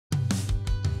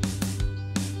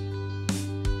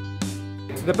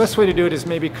the best way to do it is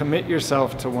maybe commit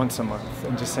yourself to once a month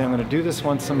and just say, I'm going to do this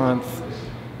once a month.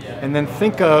 And then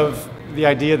think of the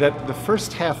idea that the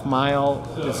first half mile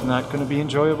is not going to be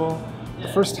enjoyable. The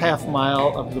first half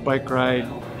mile of the bike ride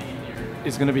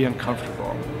is going to be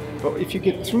uncomfortable. But if you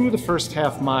get through the first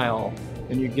half mile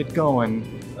and you get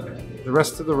going, the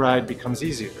rest of the ride becomes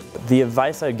easier. The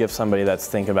advice I'd give somebody that's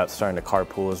thinking about starting to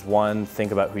carpool is, one,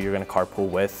 think about who you're going to carpool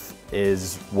with.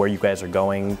 Is where you guys are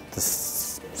going the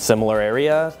similar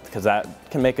area? Because that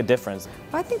can make a difference.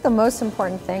 I think the most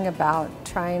important thing about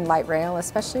trying light rail,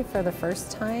 especially for the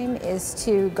first time, is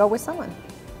to go with someone.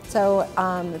 So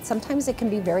sometimes it can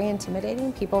be very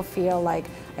intimidating. People feel like,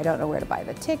 I don't know where to buy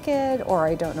the ticket, or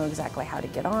I don't know exactly how to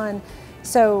get on.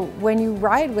 So when you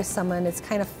ride with someone, it's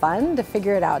kind of fun to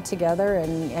figure it out together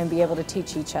and be able to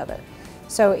teach each other.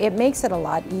 So it makes it a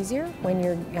lot easier when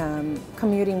you're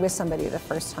commuting with somebody the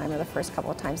first time or the first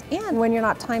couple of times, and when you're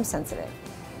not time sensitive.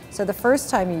 So the first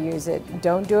time you use it,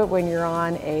 don't do it when you're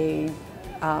on a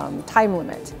time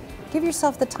limit. Give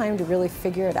yourself the time to really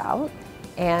figure it out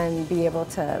and be able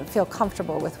to feel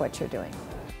comfortable with what you're doing.